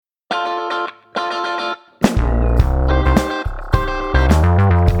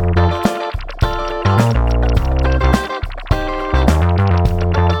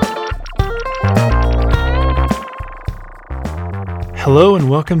Hello and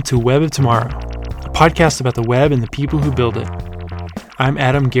welcome to Web of Tomorrow, a podcast about the web and the people who build it. I'm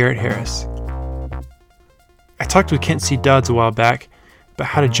Adam Garrett Harris. I talked with Kent C. Dodds a while back about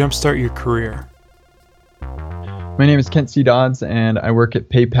how to jumpstart your career. My name is Kent C. Dodds, and I work at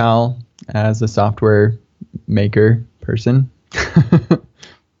PayPal as a software maker person. All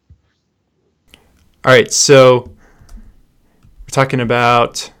right, so we're talking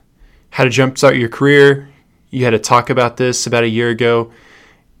about how to jumpstart your career. You had a talk about this about a year ago,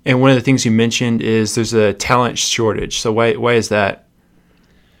 and one of the things you mentioned is there's a talent shortage. So why is that?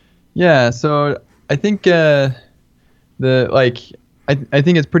 Yeah, so I think I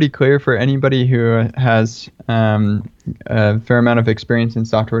think it's pretty clear for anybody who has a fair amount of experience in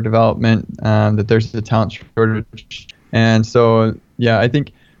software development that there's a talent shortage. And so, yeah, I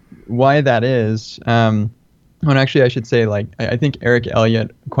think why that is, actually I should say, I think Eric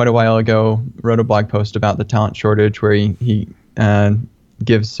Elliott quite a while ago wrote a blog post about the talent shortage where he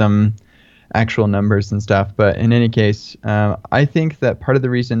gives some actual numbers and stuff. But in any case, I think that part of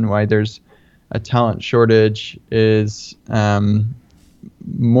the reason why there's a talent shortage is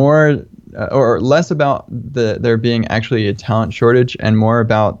more or less about there being actually a talent shortage and more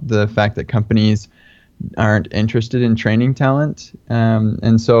about the fact that companies aren't interested in training talent.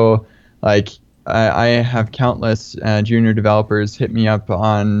 And so, I have countless junior developers hit me up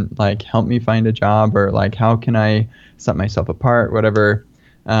on help me find a job, or how can I set myself apart, whatever.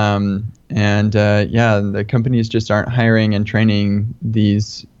 The companies just aren't hiring and training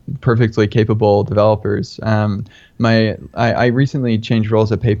these perfectly capable developers. I recently changed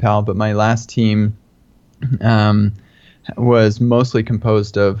roles at PayPal, but my last team was mostly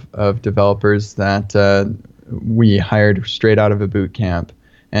composed of developers that we hired straight out of a boot camp,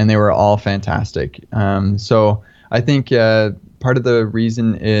 and they were all fantastic. So I think part of the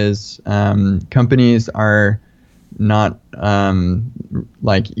reason is companies are not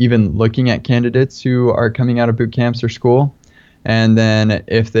even looking at candidates who are coming out of boot camps or school. And then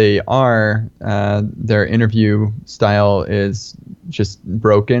if they are, their interview style is just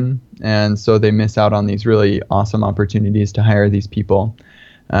broken. And so they miss out on these really awesome opportunities to hire these people.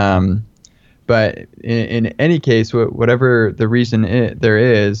 But in any case, whatever the reason there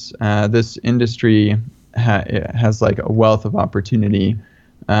is, this industry has a wealth of opportunity.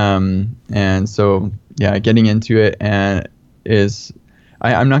 And so, yeah, getting into it is...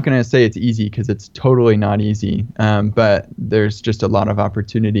 I'm not going to say it's easy, because it's totally not easy, but there's just a lot of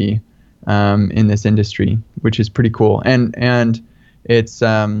opportunity in this industry, which is pretty cool. And it's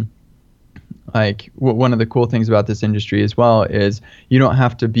one of the cool things about this industry as well is you don't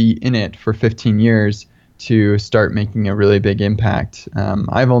have to be in it for 15 years to start making a really big impact.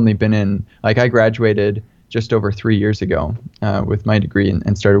 I've only been in, I graduated just over 3 years ago with my degree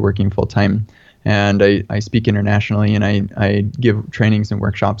and started working full time. And I speak internationally, and I give trainings and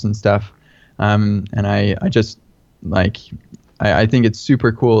workshops and stuff. And I just I think it's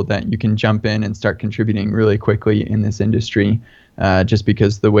super cool that you can jump in and start contributing really quickly in this industry, just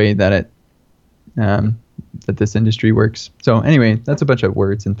because the way that that this industry works. So anyway, that's a bunch of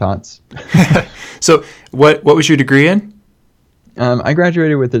words and thoughts. So what was your degree in? I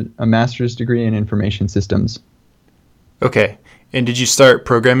graduated with a master's degree in information systems. Okay. And did you start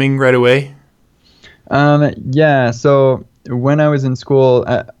programming right away? Yeah, so when I was in school,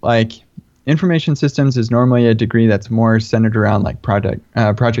 information systems is normally a degree that's more centered around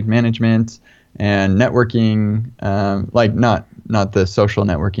project management and networking, not the social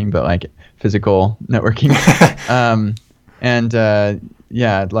networking, but physical networking.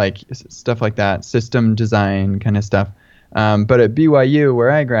 Stuff like that, system design kind of stuff. But at BYU,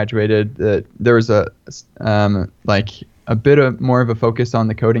 where I graduated, there was a bit more of a focus on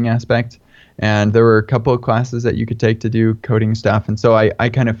the coding aspect. And there were a couple of classes that you could take to do coding stuff. And so I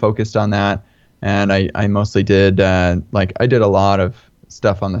kind of focused on that. And I mostly did, I did a lot of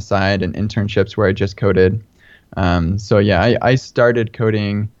stuff on the side and internships where I just coded. I started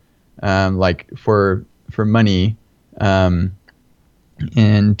coding for money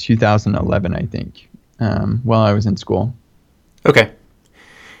in 2011, I think, while I was in school. Okay.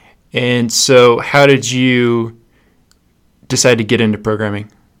 And so how did you decide to get into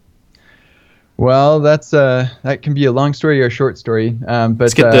programming? Well, that can be a long story or a short story. But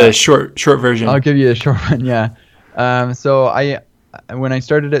let's get the short version. I'll give you a short one. Yeah. When I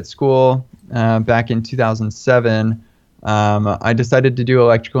started at school back in 2007, I decided to do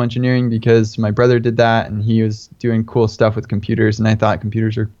electrical engineering because my brother did that, and he was doing cool stuff with computers, and I thought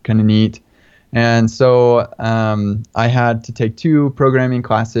computers were kind of neat. And so I had to take 2 programming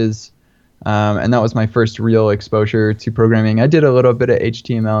classes And that was my first real exposure to programming. I did a little bit of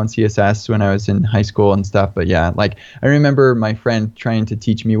HTML and CSS when I was in high school and stuff. But yeah, like I remember my friend trying to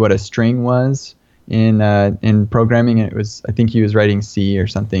teach me what a string was in programming. And I think he was writing C or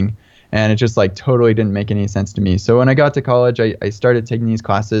something. And it just like totally didn't make any sense to me. So when I got to college, I started taking these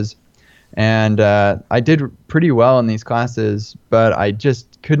classes. And I did pretty well in these classes, but I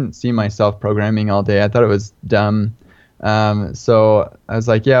just couldn't see myself programming all day. I thought it was dumb. So I was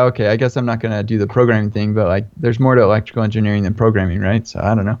like, yeah, okay, I guess I'm not going to do the programming thing, but like there's more to electrical engineering than programming, right? So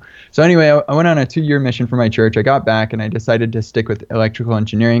I don't know. So anyway, I went on a 2-year mission for my church. I got back and I decided to stick with electrical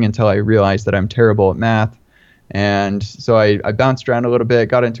engineering until I realized that I'm terrible at math. And so I bounced around a little bit,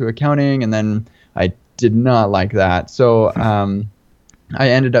 got into accounting, and then I did not like that. So I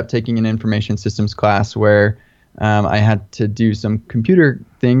ended up taking an information systems class where I had to do some computer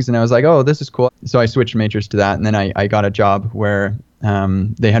things, and I was like, oh, this is cool. So I switched majors to that, and then I got a job where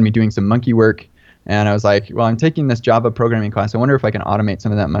they had me doing some monkey work, and I was like, well, I'm taking this Java programming class. I wonder if I can automate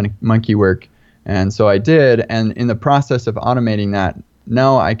some of that monkey work. And so I did, and in the process of automating that,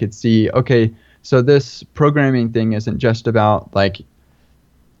 now I could see, okay, so this programming thing isn't just about like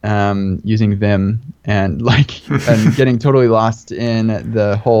using Vim and like and getting totally lost in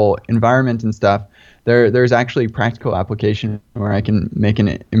the whole environment and stuff. There's actually practical application where I can make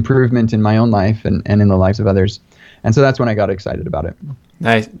an improvement in my own life and in the lives of others. And so that's when I got excited about it.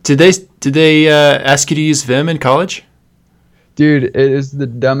 Nice. Did they ask you to use Vim in college? Dude, it is the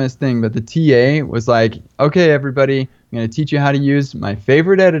dumbest thing, but the TA was like, okay, everybody, I'm going to teach you how to use my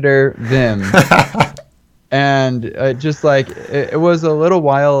favorite editor, Vim. And just like, it was a little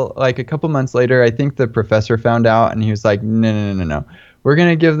while, like a couple months later, I think the professor found out and he was like, no. We're going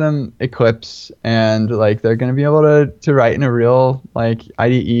to give them Eclipse and like they're going to be able to write in a real like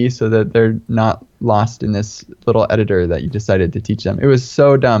IDE so that they're not lost in this little editor that you decided to teach them. It was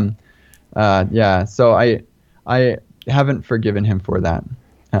so dumb. Yeah, so I haven't forgiven him for that.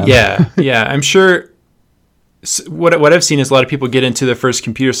 Yeah, I'm sure what I've seen is a lot of people get into their first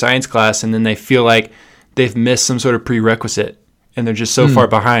computer science class and then they feel like they've missed some sort of prerequisite and they're just so far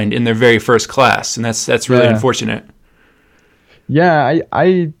behind in their very first class, and that's really unfortunate. Yeah,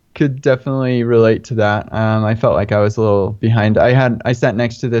 I could definitely relate to that. I felt like I was a little behind. I sat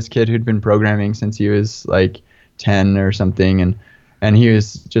next to this kid who'd been programming since he was like 10 or something, and he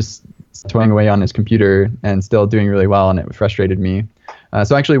was just toiling away on his computer and still doing really well, and it frustrated me.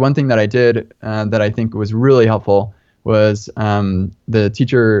 So actually, one thing that I did that I think was really helpful was the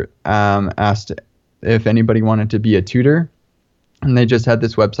teacher asked if anybody wanted to be a tutor, and they just had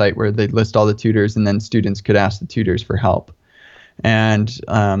this website where they'd list all the tutors, and then students could ask the tutors for help. And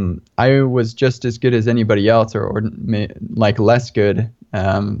I was just as good as anybody else, or like less good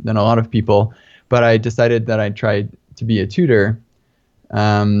than a lot of people. But I decided that I'd try to be a tutor,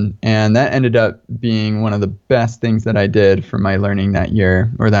 and that ended up being one of the best things that I did for my learning that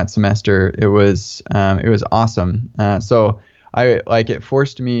year or that semester. It was awesome. So it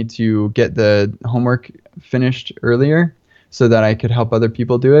forced me to get the homework finished earlier so that I could help other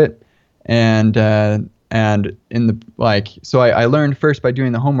people do it, and in the so I learned first by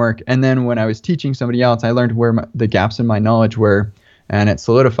doing the homework, and then when I was teaching somebody else, I learned where the gaps in my knowledge were, and it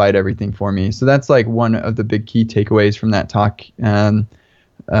solidified everything for me. So that's like one of the big key takeaways from that talk.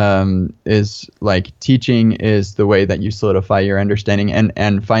 Is like teaching is the way that you solidify your understanding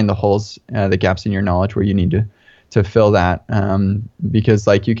and find the holes, the gaps in your knowledge where you need to fill that. Because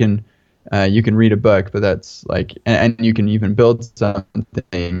like you can read a book, but that's like, and you can even build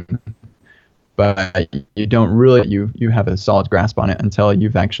something, but you don't really, you have a solid grasp on it until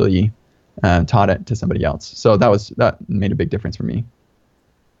you've actually taught it to somebody else. So that made a big difference for me.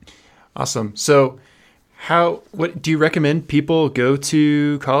 Awesome. So what do you recommend people go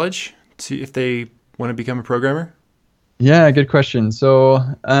to college if they want to become a programmer? Yeah, good question. So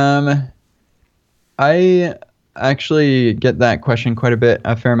I actually get that question quite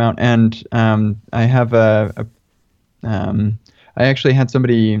a fair amount, and I have I actually had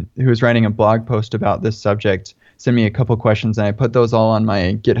somebody who was writing a blog post about this subject send me a couple questions, and I put those all on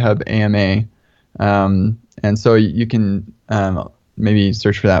my GitHub AMA. And so you can maybe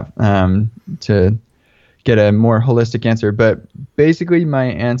search for that to get a more holistic answer. But basically my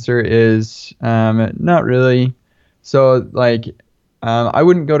answer is not really. So like I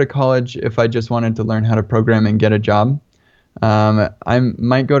wouldn't go to college if I just wanted to learn how to program and get a job. I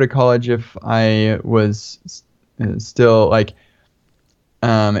might go to college if I was still like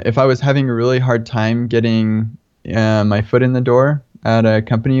if I was having a really hard time getting my foot in the door at a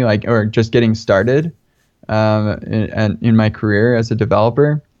company, like, or just getting started in my career as a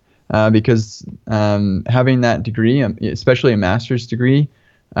developer, because having that degree, especially a master's degree,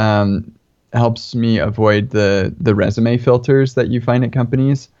 helps me avoid the resume filters that you find at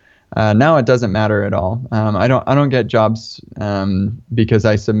companies. Now it doesn't matter at all. I don't get jobs because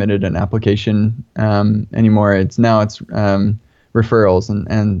I submitted an application anymore. It's referrals,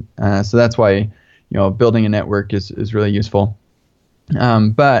 and so that's why building a network is really useful.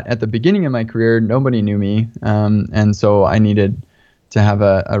 But at the beginning of my career, nobody knew me, and so I needed to have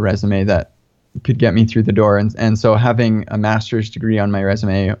a resume that could get me through the door. And so having a master's degree on my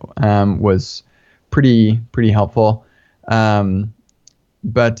resume was pretty helpful.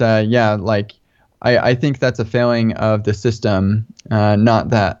 But I think that's a failing of the system. Not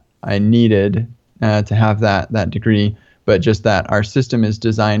that I needed to have that degree, but just that our system is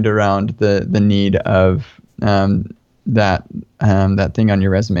designed around the need of that thing on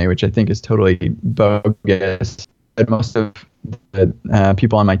your resume, which I think is totally bogus. But most of the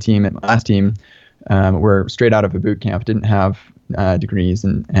people on my team, at my last team, were straight out of a boot camp, didn't have degrees,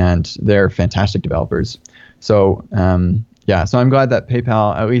 and they're fantastic developers. So so I'm glad that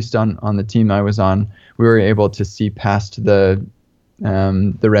PayPal, at least on the team I was on, we were able to see past the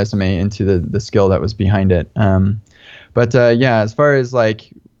resume into the skill that was behind it. As far as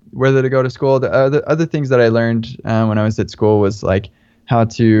like whether to go to school, the other things that I learned when I was at school was like how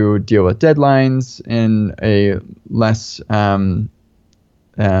to deal with deadlines in a less, I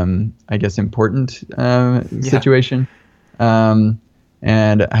guess, important situation,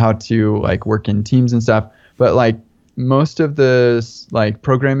 and how to like work in teams and stuff. But like most of the like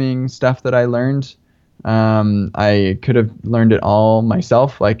programming stuff that I learned, I could have learned it all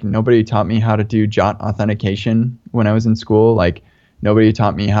myself. Like nobody taught me how to do JOT authentication when I was in school. Like nobody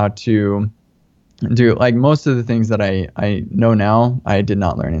taught me how to do like most of the things that I know now, I did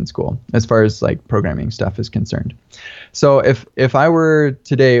not learn in school as far as like programming stuff is concerned. So if I were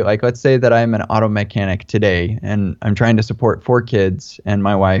today, like let's say that I'm an auto mechanic today and I'm trying to support 4 kids and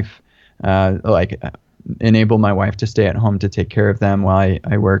my wife, enable my wife to stay at home to take care of them while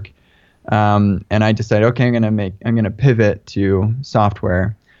I work. And I decide, okay, I'm going to pivot to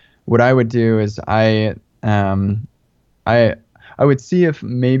software. What I would do is I would see if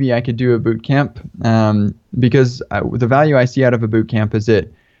maybe I could do a boot camp, because the value I see out of a boot camp is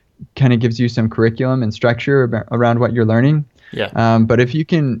it kind of gives you some curriculum and structure around what you're learning. Yeah. But if you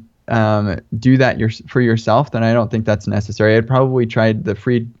can do that for yourself, then I don't think that's necessary. I'd probably tried the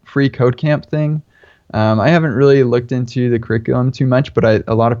free code camp thing. I haven't really looked into the curriculum too much, but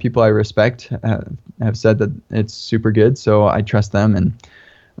a lot of people I respect have said that it's super good, so I trust them,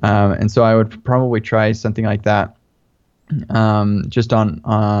 and so I would probably try something like that, just on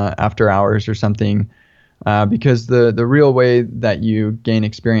after hours or something, because the real way that you gain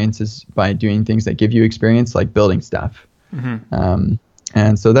experience is by doing things that give you experience, like building stuff. Mm-hmm.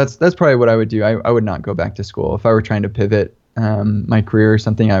 And so that's probably what I would do. I would not go back to school if I were trying to pivot my career or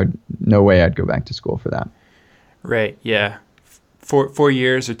something. No way I'd go back to school for that. Right. Yeah. 4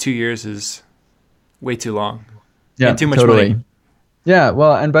 years or 2 years is way too long. Yeah. And too much totally. money. Yeah.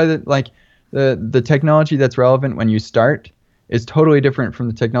 Well, and by the technology that's relevant when you start is totally different from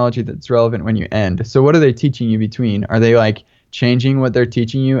the technology that's relevant when you end. So what are they teaching you between? Are they like changing what they're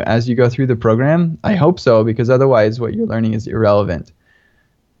teaching you as you go through the program? I hope so, because otherwise what you're learning is irrelevant.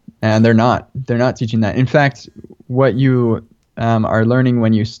 And they're not teaching that. In fact, what you are learning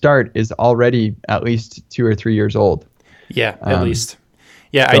when you start is already at least 2 or 3 years old. Yeah, at least.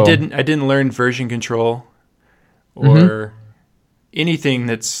 Yeah, so, I didn't learn version control or anything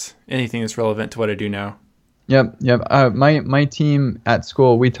that's relevant to what I do now. Yep. My team at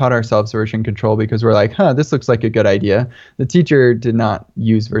school, we taught ourselves version control because we're like, this looks like a good idea. The teacher did not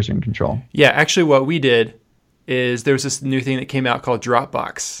use version control. Yeah, actually what we did is there was this new thing that came out called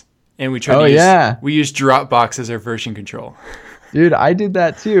Dropbox. And we used Dropbox as our version control. Dude, I did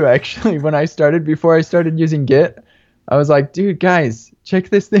that too, actually. Before I started using Git, I was like, dude, guys, check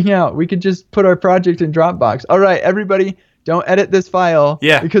this thing out. We could just put our project in Dropbox. All right, everybody, don't edit this file.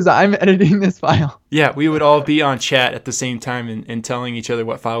 Yeah. Because I'm editing this file. Yeah, we would all be on chat at the same time and telling each other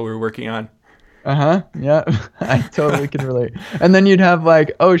what file we were working on. Yeah, I totally can relate. And then you'd have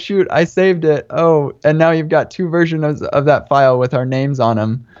like, oh shoot, I saved it. Oh, and now you've got 2 versions of that file with our names on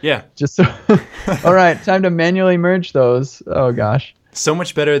them. Yeah. Just so. All right, time to manually merge those. Oh gosh. So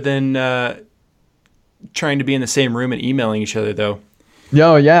much better than trying to be in the same room and emailing each other, though.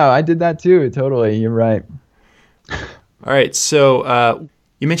 Yo, yeah, I did that too. Totally, you're right. All right, so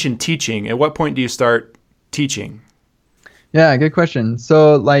you mentioned teaching. At what point do you start teaching? Yeah, good question.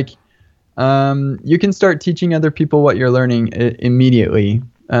 So like. You can start teaching other people what you're learning immediately.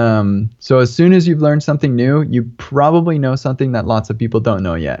 So as soon as you've learned something new, you probably know something that lots of people don't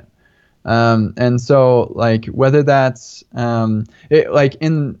know yet. And so like whether that's like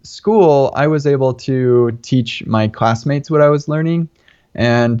in school, I was able to teach my classmates what I was learning,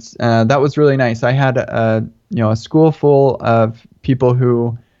 and that was really nice. I had a school full of people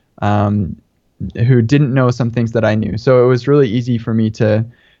who didn't know some things that I knew, so it was really easy for me to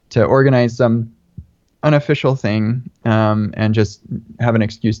organize some unofficial thing, and just have an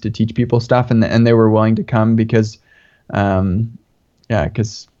excuse to teach people stuff, and they were willing to come because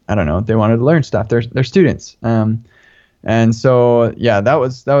because I don't know, they wanted to learn stuff. They're students. And so yeah, that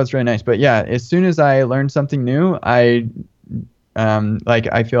was really nice. But yeah, as soon as I learned something new, I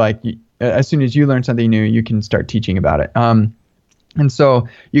feel like as soon as you learn something new, you can start teaching about it. And so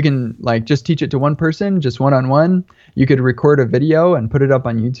you can like just teach it to one person, just one-on-one. You could record a video and put it up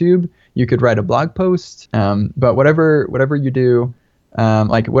on YouTube. You could write a blog post. But whatever you do,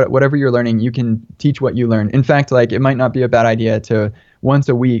 whatever you're learning, you can teach what you learn. In fact, like it might not be a bad idea to once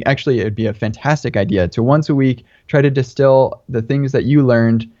a week, actually it'd be a fantastic idea to once a week try to distill the things that you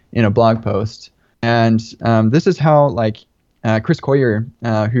learned in a blog post. And this is how like Chris Coyier,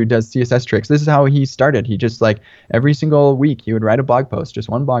 who does CSS tricks, this is how he started. He just like every single week he would write a blog post, just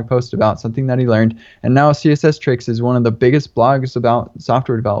one blog post about something that he learned. And now CSS tricks is one of the biggest blogs about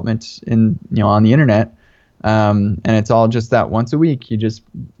software development on the internet. And it's all just that once a week you just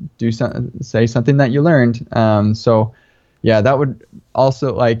say something that you learned. So yeah, that would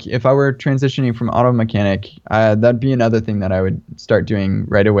also, like if I were transitioning from auto mechanic, that'd be another thing that I would start doing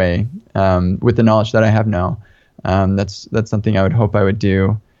right away, with the knowledge that I have now. That's something I would hope I would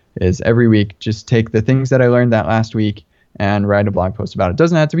do, is every week just take the things that I learned that last week and write a blog post about it. It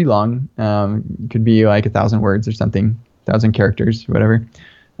doesn't have to be long. It could be like 1,000 words or something, 1,000 characters, whatever.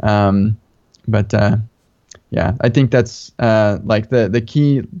 Yeah, I think that's like the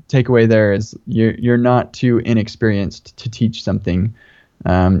key takeaway there is you're not too inexperienced to teach something,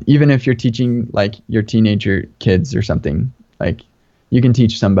 even if you're teaching like your teenager kids or something. Like you can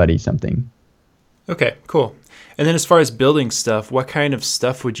teach somebody something. Okay, cool. And then as far as building stuff, what kind of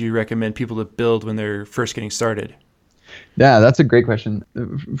stuff would you recommend people to build when they're first getting started? Yeah, that's a great question.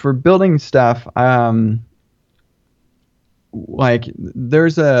 For building stuff, like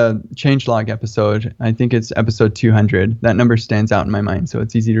there's a changelog episode. I think it's episode 200. That number stands out in my mind, so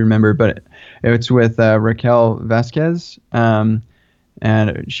it's easy to remember. But it's with Raquel Vasquez, and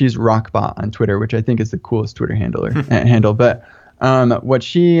she's Rockbot on Twitter, which I think is the coolest Twitter handle. But what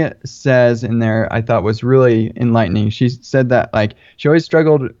she says in there, I thought was really enlightening. She said that like she always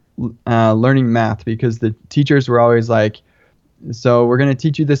struggled learning math because the teachers were always like, so we're going to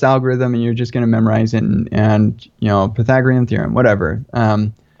teach you this algorithm and you're just going to memorize it and Pythagorean theorem, whatever.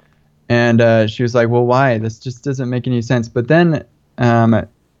 And she was like, well, why? This just doesn't make any sense. But then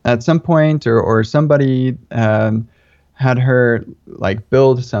at some point or somebody had her like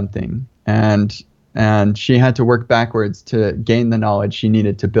build something, and she had to work backwards to gain the knowledge she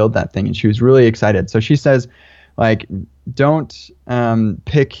needed to build that thing. And she was really excited. So she says, like, don't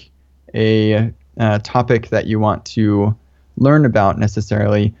pick a topic that you want to learn about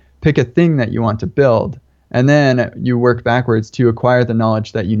necessarily. Pick a thing that you want to build, and then you work backwards to acquire the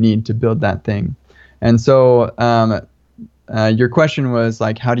knowledge that you need to build that thing. And so your question was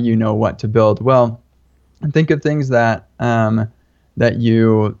like, how do you know what to build? Well, think of things that that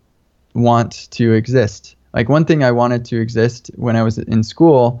you want to exist. Like one thing I wanted to exist when I was in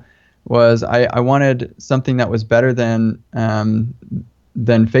school was I wanted something that was better than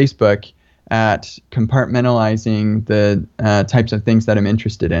Facebook at compartmentalizing the types of things that I'm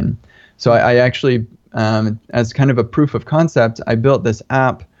interested in. So I actually, as kind of a proof of concept, I built this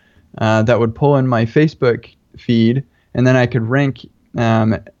app that would pull in my Facebook feed, and then I could rank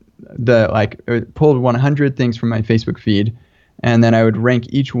it pulled 100 things from my Facebook feed, and then I would rank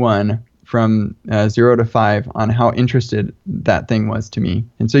each one from 0 to 5 on how interested that thing was to me.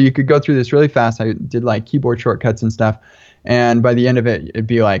 And so you could go through this really fast. I did like keyboard shortcuts and stuff, and by the end of it, it'd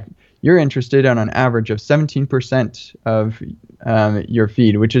be like, you're interested in an average of 17% of your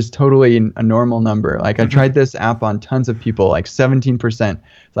feed, which is totally a normal number. Like I tried this app on tons of people, like 17%.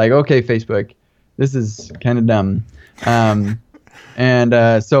 It's like, okay, Facebook, this is kind of dumb.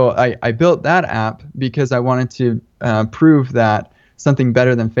 So I built that app because I wanted to prove that something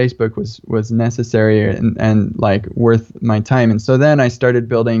better than Facebook was necessary and like worth my time. And so then I started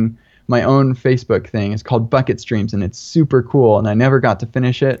building my own Facebook thing. It's called Bucket Streams, and it's super cool. And I never got to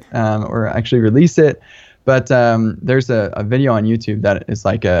finish it or actually release it. But there's a video on YouTube that is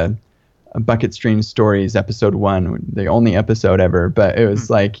like a Bucket Streams Stories episode 1, the only episode ever. But it was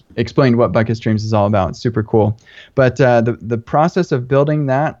like explained what Bucket Streams is all about. It's super cool. But the process of building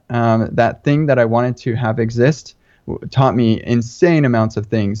that thing that I wanted to have exist taught me insane amounts of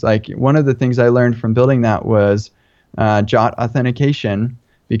things. Like one of the things I learned from building that was JOT authentication,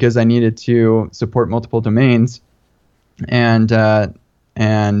 because I needed to support multiple domains, and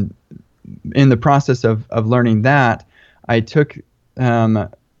in the process of learning that, I took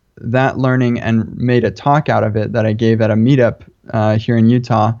that learning and made a talk out of it that I gave at a meetup here in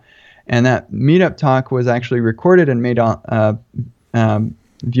Utah. And that meetup talk was actually recorded and made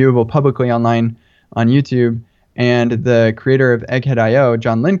viewable publicly online on YouTube. And the creator of Egghead.io,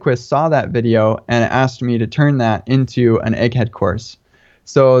 John Lindquist, saw that video and asked me to turn that into an Egghead course.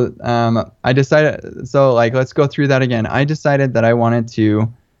 So I decided, let's go through that again. I decided that I wanted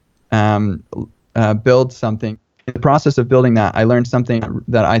to build something. In the process of building that, I learned something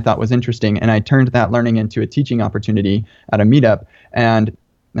that I thought was interesting, and I turned that learning into a teaching opportunity at a meetup. And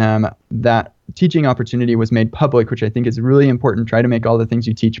that teaching opportunity was made public, which I think is really important. Try to make all the things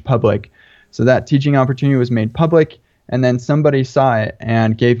you teach public. So that teaching opportunity was made public, and then somebody saw it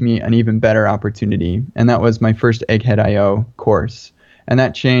and gave me an even better opportunity. And that was my first Egghead.io course. And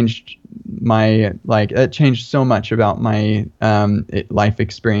that changed it changed so much about my life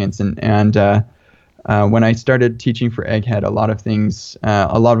experience. And when I started teaching for Egghead, a lot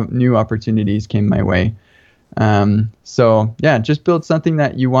of new opportunities came my way. So yeah, just build something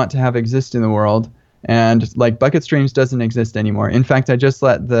that you want to have exist in the world. And like Bucket Streams doesn't exist anymore. In fact, I just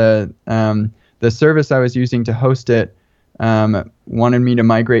let the service I was using to host it wanted me to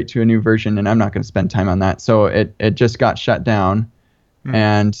migrate to a new version, and I'm not going to spend time on that. So it just got shut down.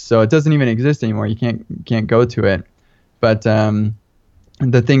 And so it doesn't even exist anymore. You can't go to it. But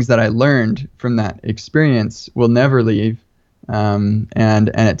the things that I learned from that experience will never leave, and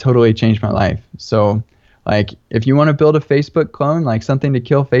it totally changed my life. So, like, if you want to build a Facebook clone, like something to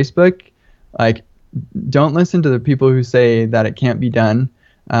kill Facebook, like, don't listen to the people who say that it can't be done.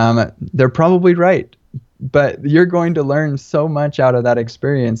 They're probably right, but you're going to learn so much out of that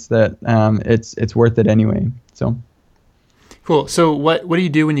experience that it's worth it anyway. So. Cool. So what do you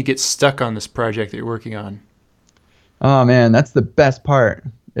do when you get stuck on this project that you're working on? Oh man, that's the best part.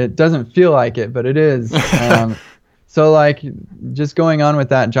 It doesn't feel like it, but it is. So like just going on with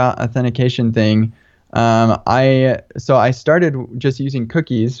that JOT authentication thing, I started just using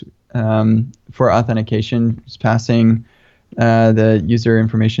cookies for authentication, just passing the user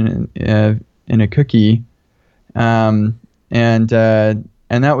information in a cookie, and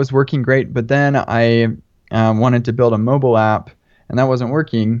that was working great. But then I wanted to build a mobile app, and that wasn't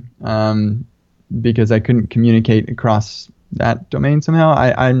working because I couldn't communicate across that domain somehow.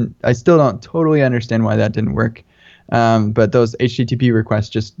 I still don't totally understand why that didn't work. But those HTTP requests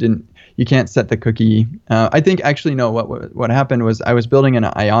just didn't. You can't set the cookie. I think actually no. What happened was I was building an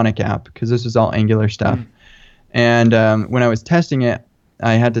Ionic app because this was all Angular stuff, and when I was testing it,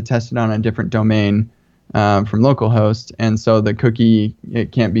 I had to test it on a different domain from localhost, and so the cookie,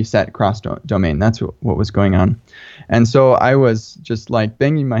 it can't be set cross domain. That's what was going on, and so I was just like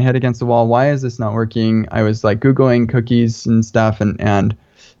banging my head against the wall. Why is this not working? I was like Googling cookies and stuff, and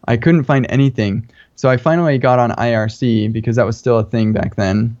I couldn't find anything. So I finally got on IRC because that was still a thing back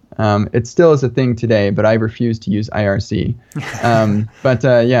then. It still is a thing today, but I refuse to use IRC. But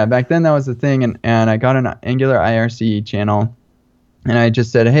back then that was the thing, and I got an Angular IRC channel, and I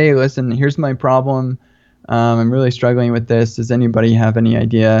just said, hey, listen, here's my problem. I'm really struggling with this. Does anybody have any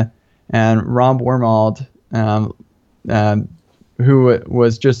idea? And Rob Wormald, who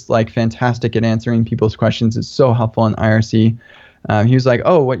was just like fantastic at answering people's questions, is so helpful in IRC. He was like,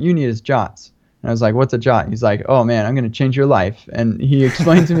 oh, what you need is JOTs. And I was like, what's a JOT? He's like, oh man, I'm going to change your life. And he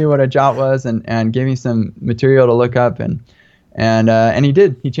explained to me what a JOT was and gave me some material to look up. And he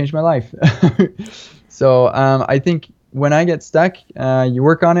did. He changed my life. So I think when I get stuck, you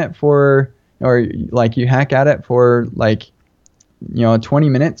work on it or like you hack at it for 20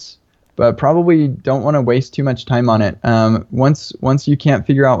 minutes, but probably don't want to waste too much time on it. Once you can't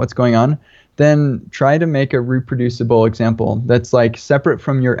figure out what's going on, then try to make a reproducible example that's like separate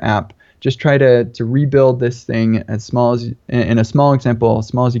from your app. Just try to rebuild this thing in a small example, as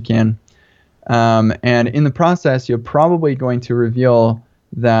small as you can. And in the process, you're probably going to reveal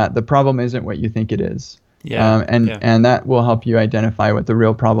that the problem isn't what you think it is. And that will help you identify what the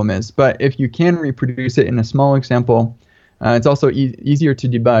real problem is. But if you can reproduce it in a small example, it's also easier to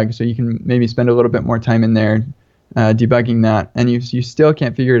debug. So you can maybe spend a little bit more time in there debugging that. And if you still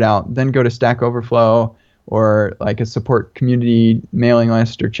can't figure it out, then go to Stack Overflow or like a support community mailing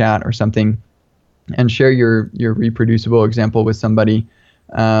list or chat or something, and share your reproducible example with somebody,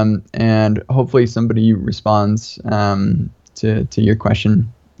 and hopefully somebody responds to your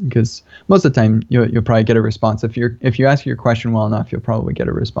question, because most of the time you'll probably get a response. If you ask your question well enough, you'll probably get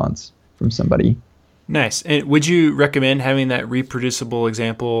a response from somebody. Nice. And would you recommend having that reproducible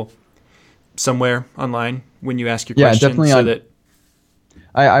example somewhere online when you ask your question? Definitely.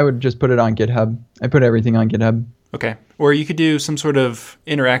 I would just put it on GitHub. I put everything on GitHub. Okay. Or you could do some sort of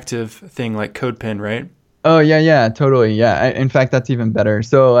interactive thing like CodePen, right? Oh, yeah, totally. Yeah. In fact, that's even better.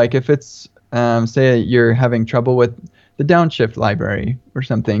 So like if it's, say you're having trouble with the downshift library or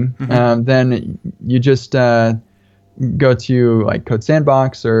something, then you just go to like Code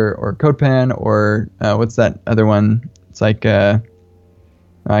Sandbox or CodePen or what's that other one? It's like, I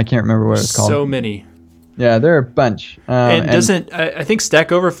can't remember what it's called. So many. Yeah, there are a bunch. I think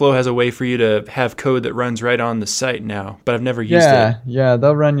Stack Overflow has a way for you to have code that runs right on the site now, but I've never used it. Yeah,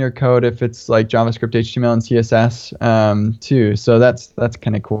 they'll run your code if it's like JavaScript, HTML, and CSS too. So that's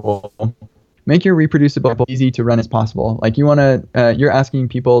kind of cool. Make your reproducible easy to run as possible. Like you want to, you're asking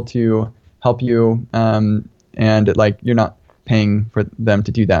people to help you, and like you're not paying for them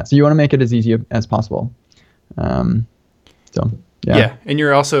to do that. So you want to make it as easy as possible. Yeah, and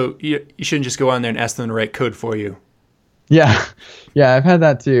you're also you shouldn't just go on there and ask them to write code for you. Yeah, I've had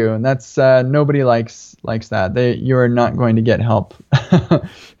that too, and that's nobody likes that. You are not going to get help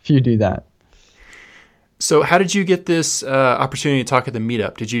if you do that. So, how did you get this opportunity to talk at the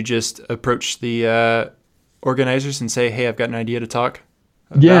meetup? Did you just approach the organizers and say, "Hey, I've got an idea to talk"?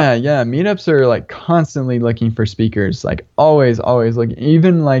 Yeah. Meetups are like constantly looking for speakers, like always looking.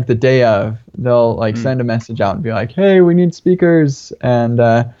 Even like the day of, they'll like send a message out and be like, "Hey, we need speakers." And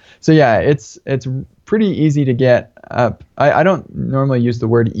so yeah, it's pretty easy to get up. I don't normally use the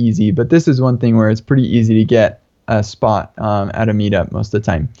word easy, but this is one thing where it's pretty easy to get a spot at a meetup most of the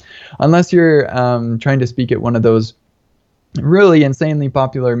time, unless you're trying to speak at one of those really insanely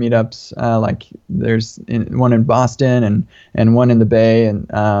popular meetups, like there's one in Boston and one in the Bay, and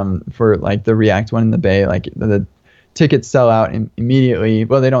for like the React one in the Bay, like the tickets sell out immediately.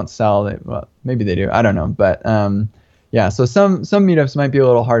 Well, they don't sell. Well, maybe they do. I don't know. But yeah, so some meetups might be a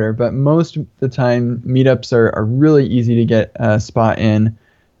little harder, but most of the time meetups are really easy to get a spot in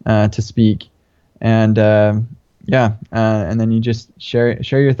to speak, and and then you just share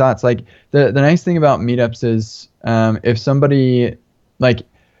your thoughts. Like the nice thing about meetups is if somebody, like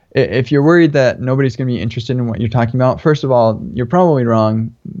if you're worried that nobody's going to be interested in what you're talking about, first of all, you're probably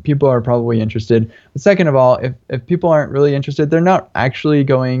wrong. People are probably interested. But second of all, if people aren't really interested, they're not actually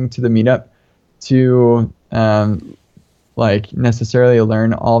going to the meetup to like necessarily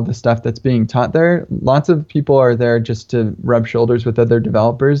learn all of the stuff that's being taught there. Lots of people are there just to rub shoulders with other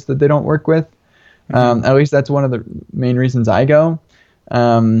developers that they don't work with. At least that's one of the main reasons I go.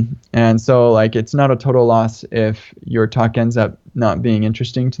 And so like it's not a total loss if your talk ends up not being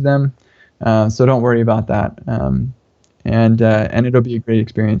interesting to them. So don't worry about that. And it'll be a great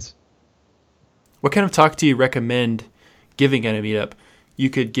experience. What kind of talk do you recommend giving at a meetup? You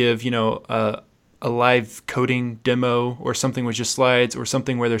could give, a live coding demo or something with just slides, or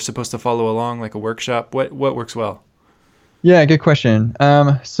something where they're supposed to follow along like a workshop. What works well? Yeah, good question.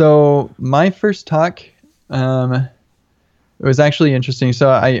 So my first talk, it was actually interesting. So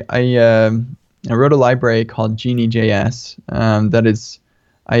I wrote a library called Genie.js that is,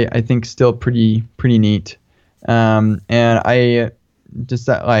 I think, still pretty neat. And I just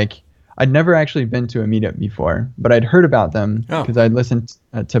I'd never actually been to a meetup before, but I'd heard about them because I'd listened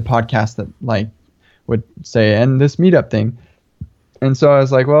to podcasts that like would say, and this meetup thing. And so I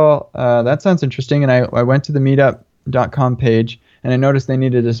was like, well, that sounds interesting. And I went to the meetup.com page, and I noticed they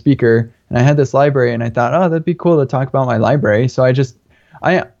needed a speaker, and I had this library, and I thought, oh, that'd be cool to talk about my library. So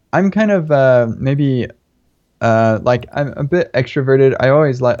I'm kind of maybe like I'm a bit extroverted. I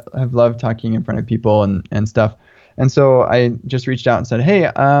always have loved talking in front of people and stuff. And so I just reached out and said, hey,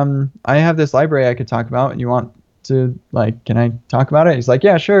 I have this library I could talk about. You want to, like, can I talk about it? He's like,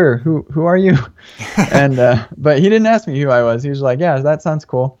 yeah, sure. Who are you? And but he didn't ask me who I was. He was like, yeah, that sounds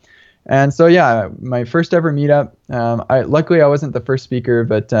cool. And so, yeah, my first ever meetup, luckily I wasn't the first speaker,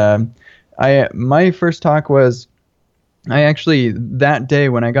 but my first talk was, I actually, that day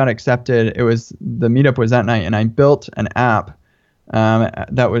when I got accepted, the meetup was that night, and I built an app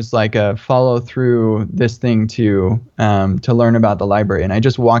that was like a follow through this thing to learn about the library. And I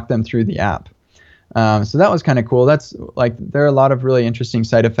just walked them through the app. So that was kind of cool. That's like, there are a lot of really interesting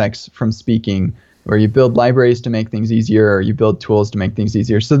side effects from speaking, where you build libraries to make things easier, or you build tools to make things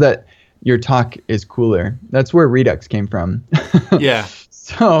easier so that your talk is cooler. That's where Redux came from. Yeah.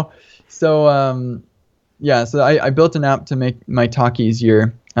 So I built an app to make my talk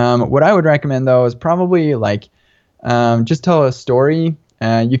easier. What I would recommend, though, is probably like just tell a story.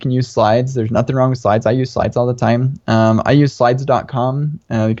 You can use slides. There's nothing wrong with slides. I use slides all the time. I use slides.com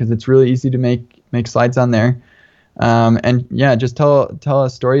because it's really easy to make slides on there. And yeah, just tell a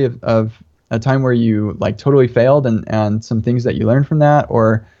story of a time where you like totally failed and some things that you learned from that,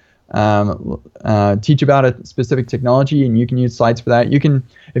 or teach about a specific technology and you can use slides for that. You can,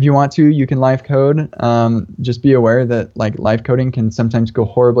 if you want to, you can live code. Just be aware that like live coding can sometimes go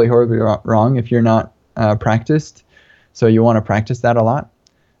horribly wrong if you're not practiced. So you want to practice that a lot.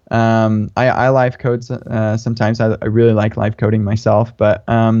 I live code sometimes. I really like live coding myself, but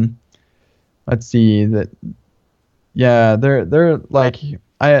let's see that. Yeah, they're like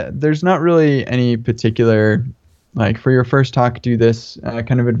there's not really any particular like for your first talk do this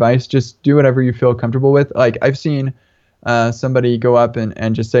kind of advice. Just do whatever you feel comfortable with. Like I've seen somebody go up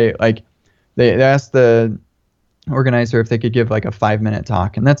and just say like they asked the organizer if they could give like a 5-minute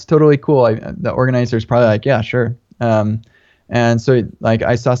talk, and that's totally cool. The organizer's probably like, yeah, sure. And so like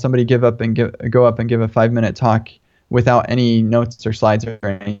I saw somebody go up and give a 5-minute talk without any notes or slides or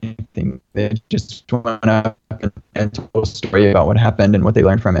anything. They just went up and told a story about what happened and what they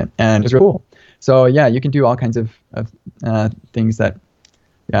learned from it, and it was really cool. So yeah, you can do all kinds of things that,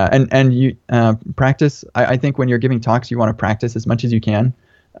 yeah, and you practice. I think when you're giving talks, you want to practice as much as you can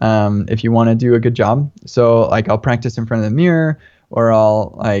if you want to do a good job. So like I'll practice in front of the mirror, or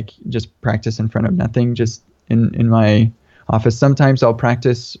I'll like just practice in front of nothing, just in my office. Sometimes I'll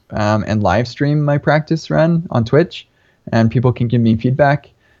practice and live stream my practice run on Twitch, and people can give me feedback.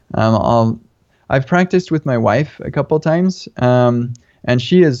 I've practiced with my wife a couple times, and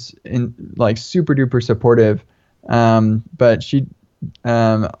she is like super duper supportive. But she,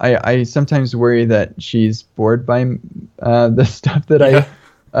 I sometimes worry that she's bored by the stuff that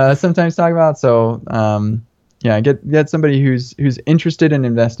I sometimes talk about. So yeah, get somebody who's interested and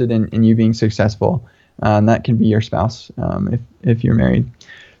invested in you being successful. And that can be your spouse if you're married.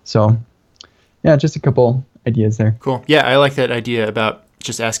 So yeah, just a couple ideas there. Cool. Yeah, I like that idea about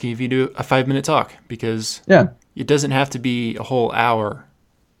just asking if you do a 5-minute talk, because it doesn't have to be a whole hour.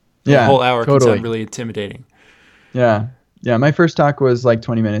 A whole hour totally. Can sound really intimidating. Yeah. My first talk was like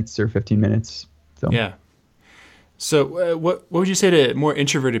 20 minutes or 15 minutes. So yeah. So what would you say to more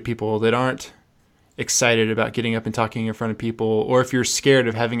introverted people that aren't excited about getting up and talking in front of people, or if you're scared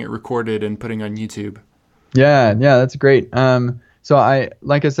of having it recorded and putting on YouTube? Yeah, that's great. So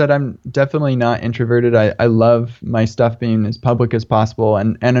like I said, I'm definitely not introverted. I love my stuff being as public as possible,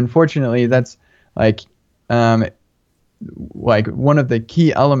 and unfortunately, that's like one of the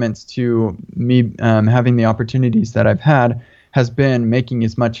key elements to me having the opportunities that I've had has been making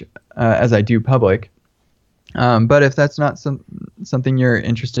as much as I do public. But if that's not something you're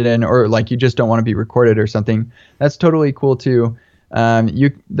interested in, or like you just don't want to be recorded or something, that's totally cool too.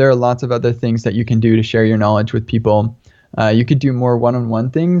 There are lots of other things that you can do to share your knowledge with people. You could do more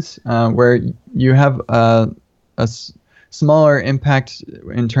one-on-one things where you have a smaller impact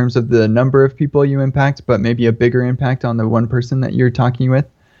in terms of the number of people you impact, but maybe a bigger impact on the one person that you're talking with.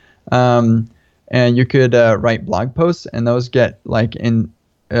 And you could write blog posts, and those get like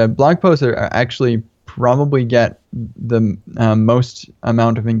blog posts are actually probably get the most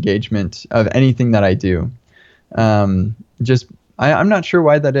amount of engagement of anything that I do. I'm not sure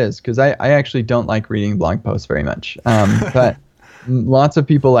why that is, because I actually don't like reading blog posts very much. But lots of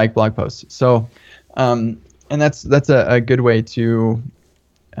people like blog posts. So, and that's a good way to,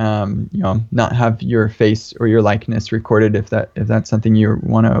 not have your face or your likeness recorded if that's something you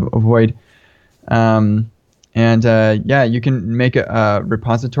want to avoid. You can make a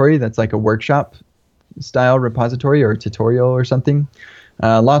repository that's like a workshop style repository or a tutorial or something.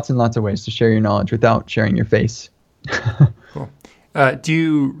 Lots and lots of ways to share your knowledge without sharing your face. Cool.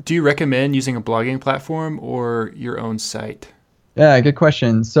 Do you recommend using a blogging platform or your own site? Yeah, good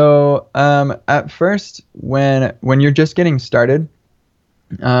question. So at first, when you're just getting started,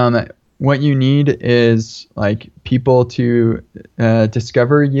 what you need is like people to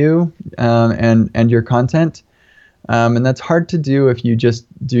discover you and your content. And that's hard to do if you just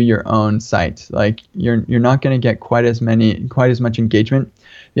do your own site. Like you're not going to get quite as much engagement.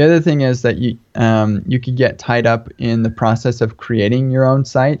 The other thing is that you could get tied up in the process of creating your own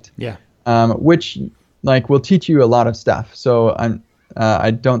site. Yeah. Which like will teach you a lot of stuff. So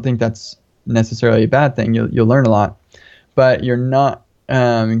I don't think that's necessarily a bad thing. You'll learn a lot, but you're not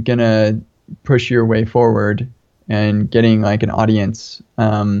gonna push your way forward and getting like an audience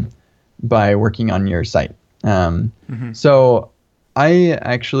by working on your site. So I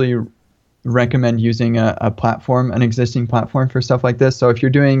actually recommend using a platform, an existing platform for stuff like this. So if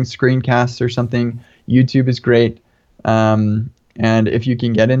you're doing screencasts or something, YouTube is great. And if you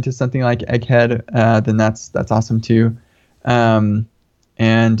can get into something like Egghead, then that's awesome too.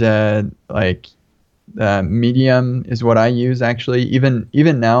 Medium is what I use actually.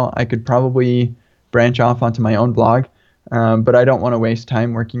 Even now, I could probably branch off onto my own blog, but I don't want to waste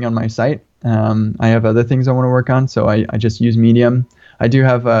time working on my site. I have other things I want to work on, so I just use Medium. I do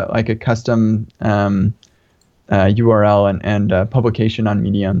have like a custom URL and publication on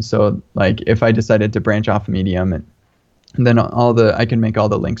Medium. So like if I decided to branch off Medium, and then I can make all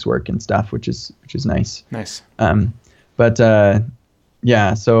the links work and stuff, which is nice. Nice. But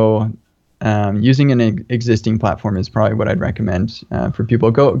yeah, so using an existing platform is probably what I'd recommend for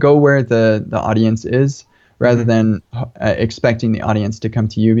people. Go where the audience is, rather than expecting the audience to come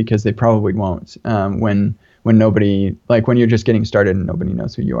to you, because they probably won't when nobody, like when you're just getting started and nobody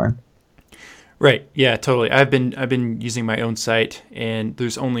knows who you are. Right. Yeah, totally. I've been using my own site, and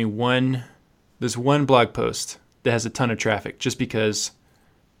there's one blog post that has a ton of traffic just because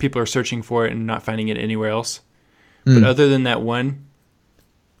people are searching for it and not finding it anywhere else. But other than that one,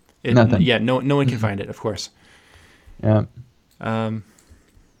 nothing. Yeah, no one can find it, of course. Yeah. So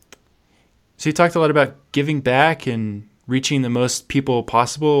you talked a lot about giving back and reaching the most people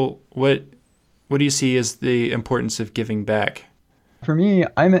possible. What do you see as the importance of giving back? For me,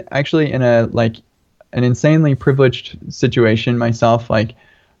 I'm actually in an insanely privileged situation myself. Like,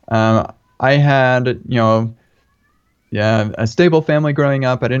 I had, a stable family growing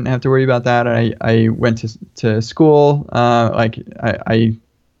up. I didn't have to worry about that. I went to school. I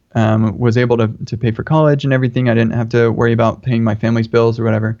was able to pay for college and everything. I didn't have to worry about paying my family's bills or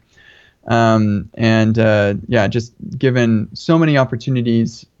whatever. Just given so many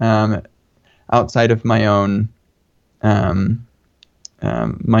opportunities outside of my own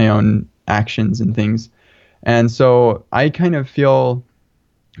actions and things. And so I kind of feel,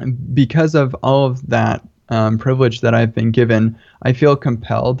 because of all of that privilege that I've been given, I feel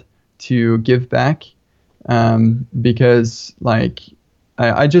compelled to give back, because like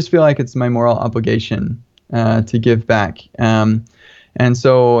I just feel like it's my moral obligation to give back. And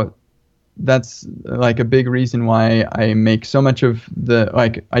so that's like a big reason why I make so much of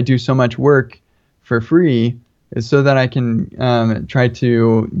I do so much work for free, is so that I can try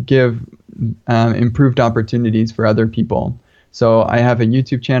to give improved opportunities for other people. So I have a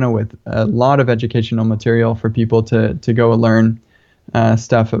YouTube channel with a lot of educational material for people to go learn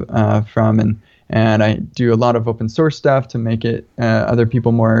stuff from, and I do a lot of open source stuff to make it other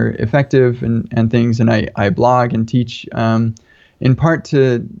people more effective and things. And I blog and teach in part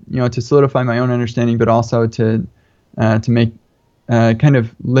to solidify my own understanding, but also to make kind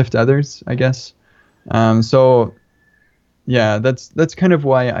of lift others, I guess. So yeah, that's kind of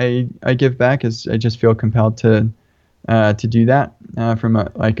why I give back, is I just feel compelled to do that from a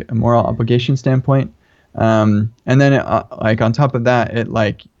moral obligation standpoint. And then on top of that,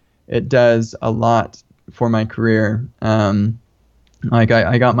 it does a lot for my career. I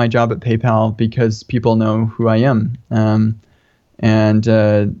got my job at PayPal because people know who I am. And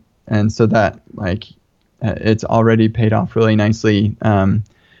so that it's already paid off really nicely.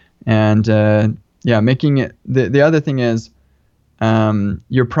 Making it, the other thing is,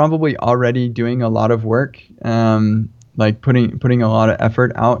 you're probably already doing a lot of work, putting a lot of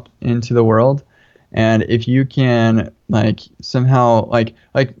effort out into the world. And if you can somehow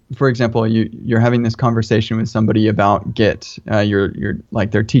for example, you're having this conversation with somebody about Git, you're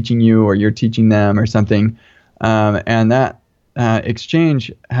they're teaching you or you're teaching them or something, and that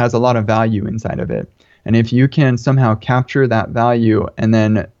exchange has a lot of value inside of it. And if you can somehow capture that value and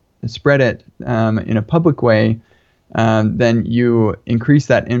then spread it in a public way, then you increase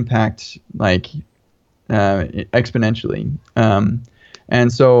that impact exponentially.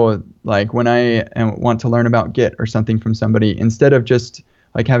 And so when I want to learn about Git or something from somebody, instead of just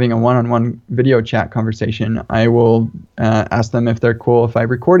having a one-on-one video chat conversation, I will ask them if they're cool if I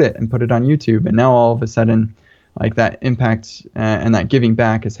record it and put it on YouTube. And now all of a sudden, that impact and that giving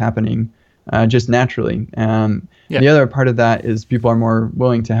back is happening just naturally. The other part of that is people are more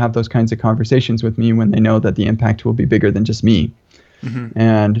willing to have those kinds of conversations with me when they know that the impact will be bigger than just me. Mm-hmm.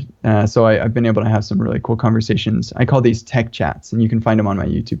 And so I've been able to have some really cool conversations. I call these tech chats, and you can find them on my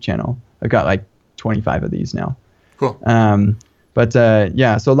YouTube channel. I've got 25 of these now. Cool. So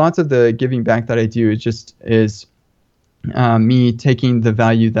lots of the giving back that I do is me taking the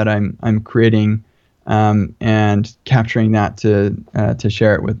value that I'm creating and capturing that to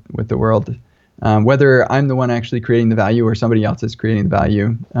share it with the world. Whether I'm the one actually creating the value or somebody else is creating the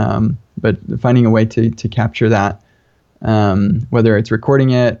value, but finding a way to capture that, whether it's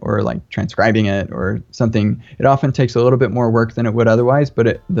recording it or transcribing it or something, it often takes a little bit more work than it would otherwise,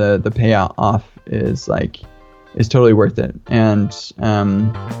 but the payout off is totally worth it, and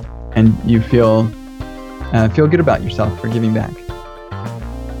you feel good about yourself for giving back.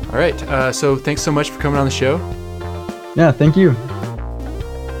 All right. So thanks so much for coming on the show. Yeah, thank you.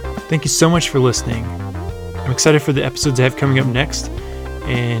 Thank you so much for listening. I'm excited for the episodes I have coming up next,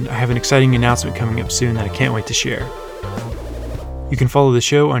 and I have an exciting announcement coming up soon that I can't wait to share. You can follow the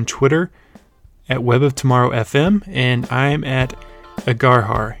show on Twitter at Web of Tomorrow FM, and I'm at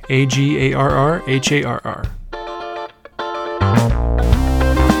Agarhar, Agarrharr.